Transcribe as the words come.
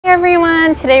Hey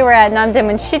everyone, today we're at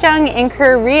Namdaemun in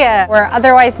Korea, or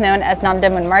otherwise known as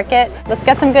Namdaemun Market. Let's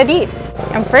get some good eats.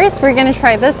 And first we're gonna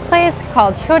try this place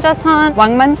called Hyojasan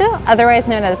Wangmandu, otherwise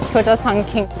known as Hyojasan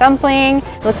King Dumpling.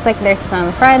 Looks like there's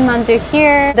some fried mandu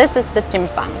here. This is the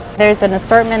jimpang. There's an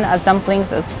assortment of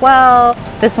dumplings as well.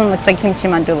 This one looks like kimchi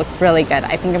mandu, looks really good.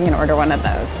 I think I'm gonna order one of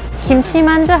those. 김치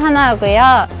만두 하나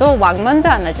하고요. 또 왕만두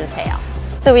하나 주세요.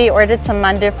 So we ordered some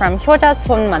mandu from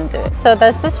Hyojasan mandu. So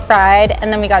this is fried,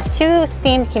 and then we got 2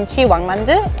 steamed kimchi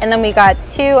wangmandu, and then we got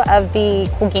 2 of the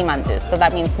gogi mandu. So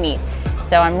that means meat.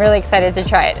 So I'm really excited to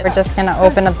try it. We're just gonna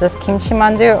open up this kimchi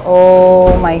mandu.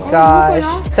 Oh my gosh,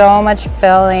 so much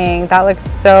filling. That looks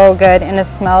so good, and it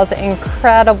smells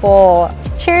incredible.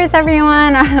 Cheers,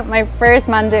 everyone! My first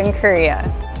mandu in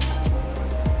Korea.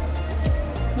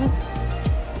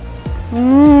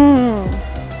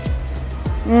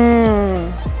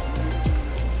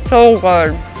 So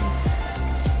good.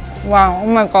 Wow, oh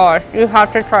my gosh, you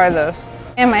have to try this.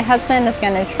 And my husband is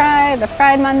gonna try the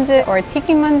fried mandu or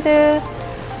tiki mandu.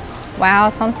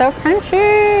 Wow, sounds so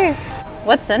crunchy.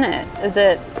 What's in it? Is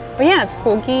it, oh yeah, it's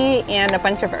gogi and a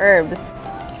bunch of herbs.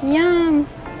 Yum.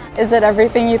 Is it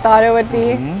everything you thought it would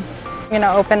be? I'm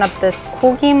gonna open up this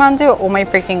gogi mandu. Oh my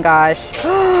freaking gosh.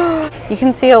 You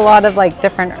can see a lot of like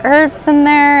different herbs in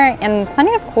there and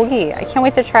plenty of gogi. I can't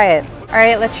wait to try it. All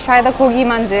right, let's try the gogi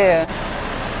mandu.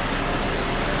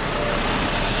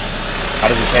 How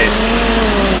does it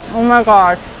taste? Oh my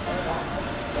gosh.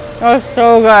 That's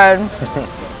so good.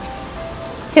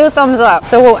 2 thumbs up.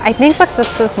 So I think what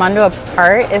sets this mandu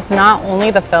apart is not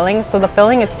only the filling. So the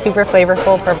filling is super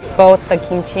flavorful for both the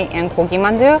kimchi and gogi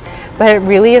mandu, but it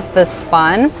really is this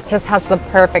bun. It just has the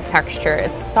perfect texture.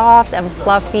 It's soft and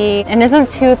fluffy and isn't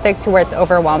too thick to where it's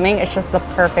overwhelming. It's just the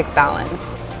perfect balance.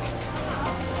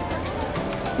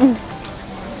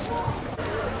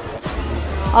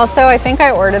 Also, I think I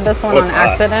ordered this one on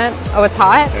accident. Oh, it's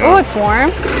hot? Yeah. Oh, it's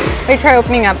warm. Let me try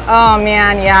opening up. Oh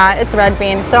man, yeah, it's red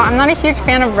bean. So I'm not a huge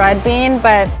fan of red bean,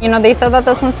 but you know, they said that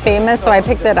this one's famous, so I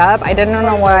picked it up. I didn't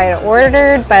know what I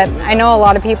ordered, but I know a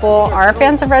lot of people are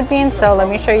fans of red bean, so let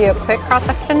me show you a quick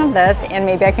cross-section of this, and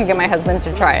maybe I can get my husband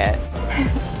to try it.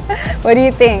 What do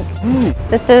you think?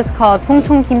 This is called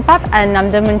Tongchong Kimbap at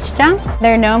Namdaemun Shijang.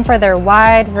 They're known for their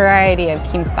wide variety of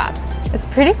kimbaps. It's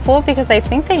pretty cool because I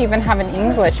think they even have an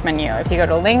English menu. If you go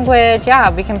to language, yeah,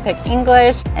 we can pick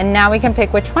English, and now we can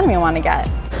pick which one we want to get.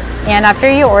 And after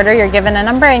you order, you're given a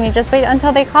number and you just wait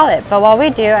until they call it. But while we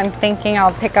do, I'm thinking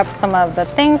I'll pick up some of the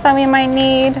things that we might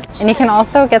need. And you can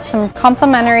also get some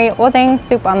complimentary odeng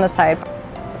soup on the side.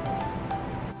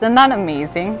 Isn't that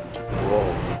amazing?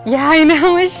 Whoa. Yeah, I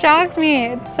know, it shocked me.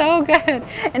 It's so good.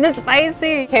 And it's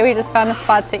spicy. Okay, we just found a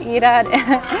spot to eat at.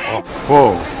 Oh,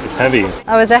 whoa, it's heavy.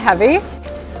 Oh, is it heavy?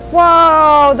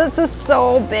 Whoa, this is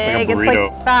so big. It's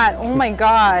like fat. Oh my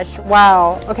gosh.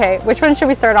 Wow. Okay, which one should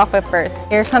we start off with first?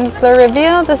 Here comes the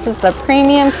reveal. This is the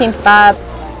premium kimbap.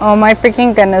 Oh my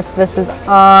freaking goodness, this is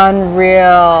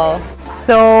unreal.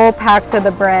 So packed to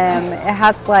the brim. It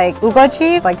has like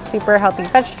ugoji, like super healthy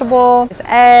vegetable, there's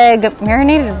egg,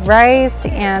 marinated rice,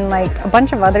 and like a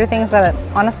bunch of other things that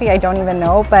honestly I don't even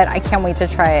know, but I can't wait to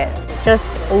try it. Just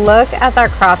look at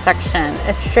that cross section.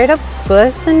 It's straight up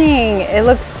glistening. It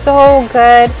looks so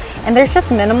good. And there's just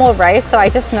minimal rice, so I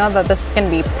just know that this is gonna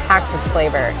be packed with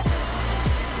flavor.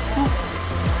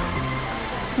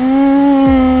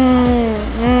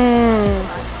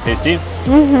 Tasty?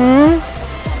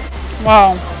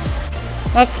 Wow,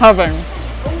 that's heaven.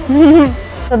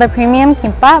 So the premium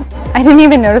kimbap, I didn't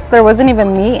even notice there wasn't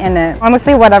even meat in it.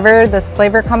 Honestly, whatever this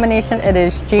flavor combination, it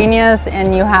is genius,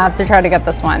 and you have to try to get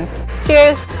this one.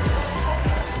 Cheers.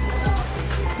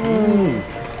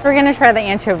 We're gonna try the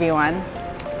anchovy one.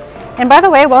 And by the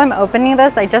way, while I'm opening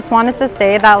this, I just wanted to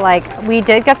say that like we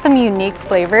did get some unique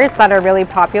flavors that are really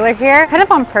popular here, kind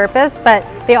of on purpose, but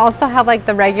they also have like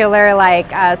the regular like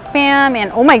spam,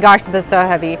 and oh my gosh, this is so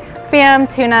heavy.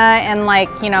 Spam, tuna, and like,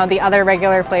 you know, the other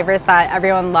regular flavors that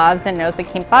everyone loves and knows the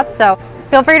kimbap. So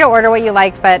feel free to order what you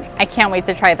like, but I can't wait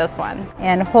to try this one.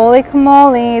 And holy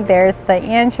camole, there's the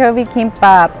anchovy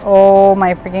kimbap. Oh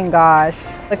my freaking gosh.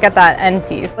 Look at that end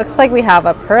piece. Looks like we have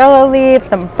a perilla leaf,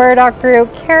 some burdock root,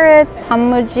 carrots,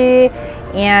 tanmuji,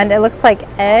 and it looks like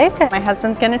egg. My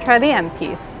husband's gonna try the end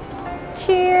piece.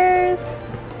 Cheers.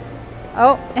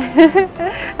 Oh,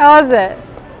 how was it?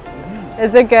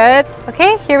 Is it good?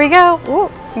 Okay, here we go. Ooh,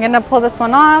 I'm gonna pull this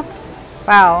one off.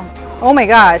 Wow. Oh my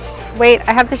gosh. Wait,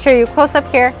 I have to show you close up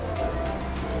here.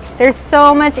 There's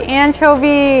so much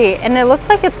anchovy, and it looks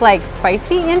like it's like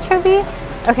spicy anchovy.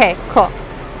 Okay, cool.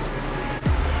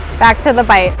 Back to the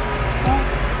bite.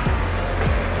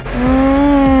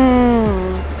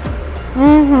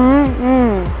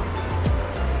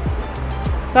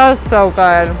 That was so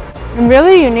good. And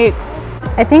really unique.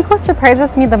 I think what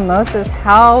surprises me the most is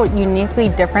how uniquely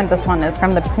different this one is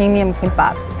from the premium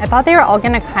kimbap. I thought they were all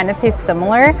gonna kind of taste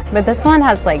similar, but this one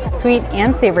has like sweet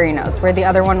and savory notes, where the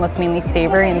other one was mainly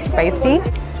savory and spicy.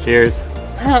 Cheers.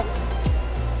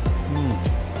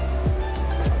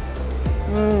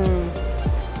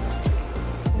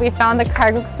 We found the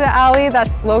Kalguksu alley that's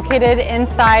located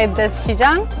inside this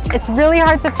shijang. It's really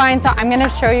hard to find, so I'm gonna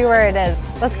show you where it is.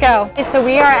 Let's go. Okay, so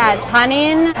we are at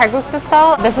Tanin Kalguksu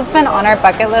stall. This has been on our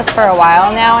bucket list for a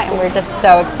while now, and we're just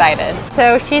so excited.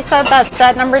 So she said that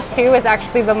set number 2 is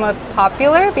actually the most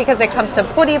popular because it comes to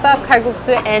boribap,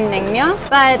 kalguksu, and naengmyeon.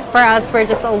 But for us, we're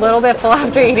just a little bit full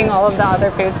after eating all of the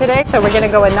other food today. So we're gonna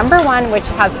go with number 1, which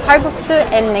has kalguksu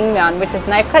and naengmyeon, which is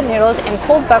knife-cut noodles and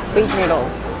cold buckwheat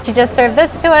noodles. She just served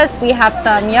this to us. We have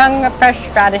some young fresh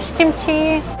radish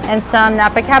kimchi and some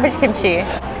napa cabbage kimchi.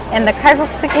 And the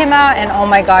kalguksu came out, and oh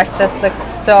my gosh, this looks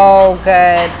so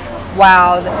good.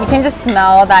 Wow, you can just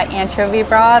smell that anchovy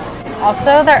broth.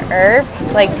 Also the herbs,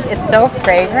 like, it's so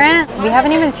fragrant. We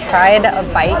haven't even tried a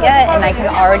bite yet, and I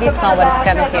can already smell what it's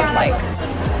gonna taste like.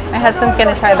 My husband's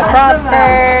gonna try the broth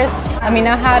first. Let me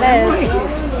know how it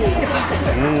is.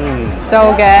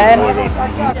 So good.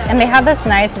 And they have this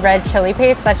nice red chili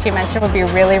paste that she mentioned would be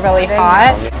really, really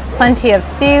hot. Plenty of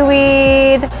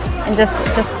seaweed and just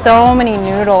so many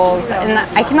noodles. And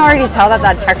I can already tell that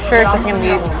that texture is just gonna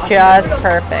be just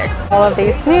perfect. All of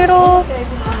these noodles.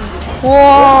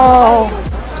 Whoa.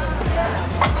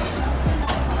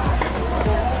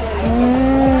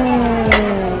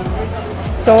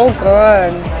 So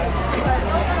good.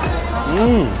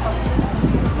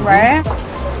 Right?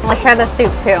 Let's try the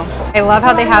soup too. I love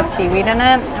how they have seaweed in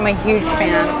it. I'm a huge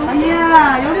fan.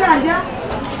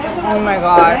 Oh my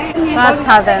god, that's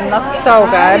heaven. That's so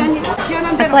good.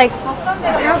 It's like,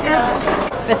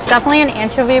 it's definitely an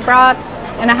anchovy broth,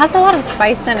 and it has a lot of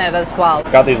spice in it as well.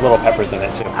 It's got these little peppers in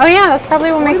it too. Oh yeah, that's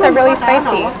probably what makes it really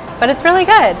spicy. But it's really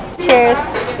good. Cheers.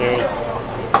 Cheers.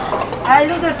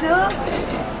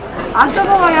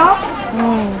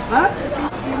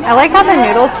 I like how the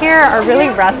noodles here are really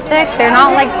rustic. They're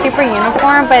not like super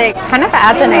uniform, but it kind of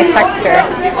adds a nice texture.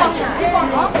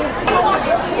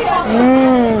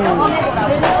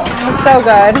 It's so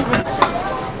good.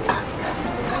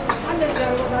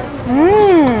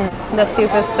 The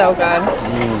soup is so good.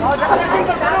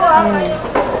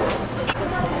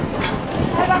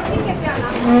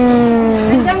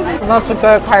 That's a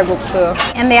good kalguksu.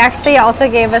 And they actually also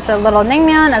gave us a little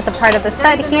naengmyeon as a part of the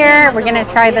set here. We're gonna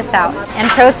try this out. And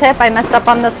pro tip, I messed up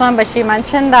on this one, but she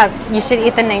mentioned that you should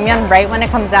eat the naengmyeon right when it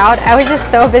comes out. I was just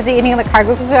so busy eating the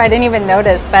kalguksu, I didn't even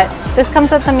notice, but this comes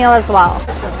with the meal as well.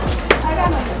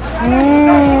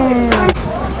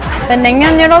 The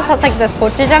naengmyeon noodles has like this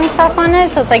gochujang sauce on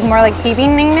it, so it's like more like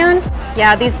bibimbap naengmyeon.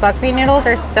 Yeah, these buckwheat noodles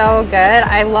are so good.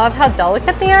 I love how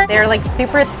delicate they are. They're like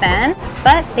super thin,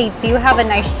 but they do have a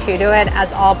nice chew to it,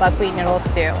 as all buckwheat noodles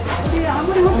do.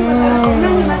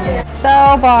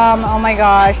 So bomb. Oh my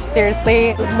gosh,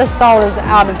 seriously, the stall is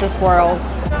out of this world.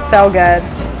 So good.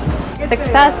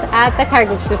 Success at the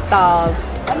kalguksu stalls.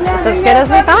 It's as good as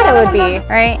we thought it would be,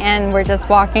 right? And we're just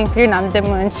walking through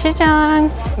Namdaemun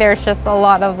Market. There's just a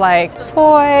lot of like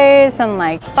toys and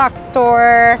like sock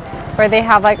store where they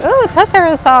have like, ooh,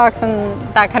 Totoro socks and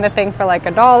that kind of thing for like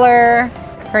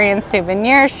 $1. Korean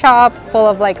souvenir shop full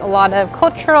of like a lot of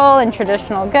cultural and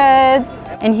traditional goods,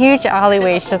 and huge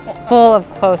alleyways just full of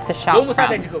clothes to shop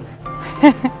from.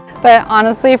 But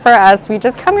honestly, for us, we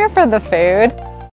just come here for the food.